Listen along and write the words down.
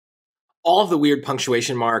All of the weird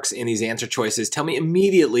punctuation marks in these answer choices tell me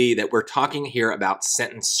immediately that we're talking here about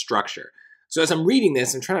sentence structure. So as I'm reading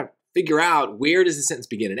this, I'm trying to figure out where does the sentence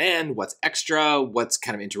begin and end, what's extra, what's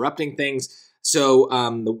kind of interrupting things. So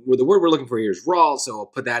the word we're looking for here is raw, so I'll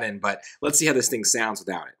put that in, but let's see how this thing sounds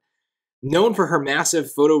without it. Known for her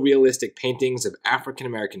massive photorealistic paintings of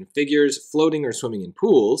African-American figures floating or swimming in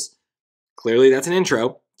pools. Clearly that's an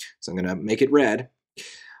intro, so I'm going to make it red.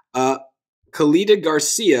 Khalida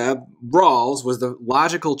Garcia Rawls was the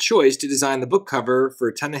logical choice to design the book cover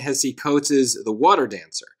for Ta-Nehisi Coates' The Water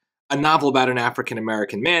Dancer, a novel about an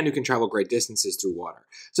African-American man who can travel great distances through water.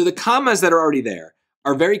 So the commas that are already there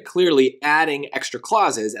are very clearly adding extra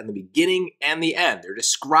clauses at the beginning and the end. They're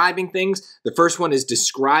describing things. The first one is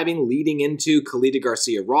describing leading into Khalida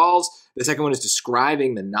Garcia Rawls. The second one is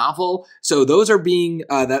describing the novel. So those are being,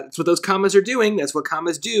 that's what those commas are doing. That's what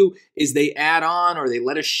commas do, is they add on or they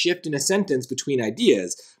let us shift in a sentence between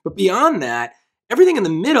ideas. But beyond that, everything in the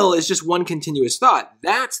middle is just one continuous thought.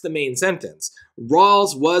 That's the main sentence.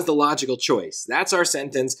 Rawls was the logical choice. That's our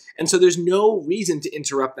sentence. And so there's no reason to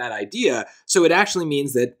interrupt that idea. So it actually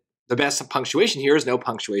means that the best punctuation here is no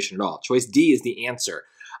punctuation at all. Choice D is the answer.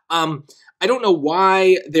 I don't know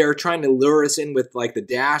why they're trying to lure us in with like the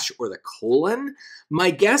dash or the colon.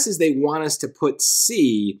 My guess is they want us to put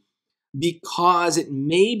C because it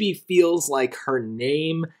maybe feels like her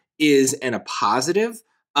name is an appositive.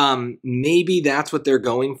 Maybe that's what they're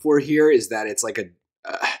going for here, is that it's like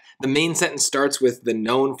the main sentence starts with the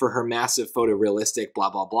known for her massive photorealistic blah,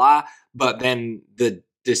 blah, blah, but then the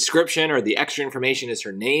description or the extra information is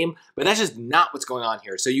her name, but that's just not what's going on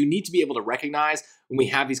here. So you need to be able to recognize when we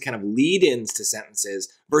have these kind of lead-ins to sentences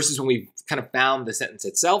versus when we've kind of found the sentence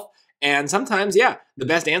itself. And sometimes, yeah, the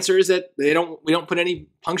best answer is that we don't put any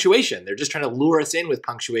punctuation. They're just trying to lure us in with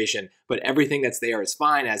punctuation, but everything that's there is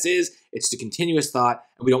fine as is. It's the continuous thought,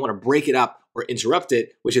 and we don't want to break it up or interrupt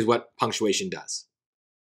it, which is what punctuation does.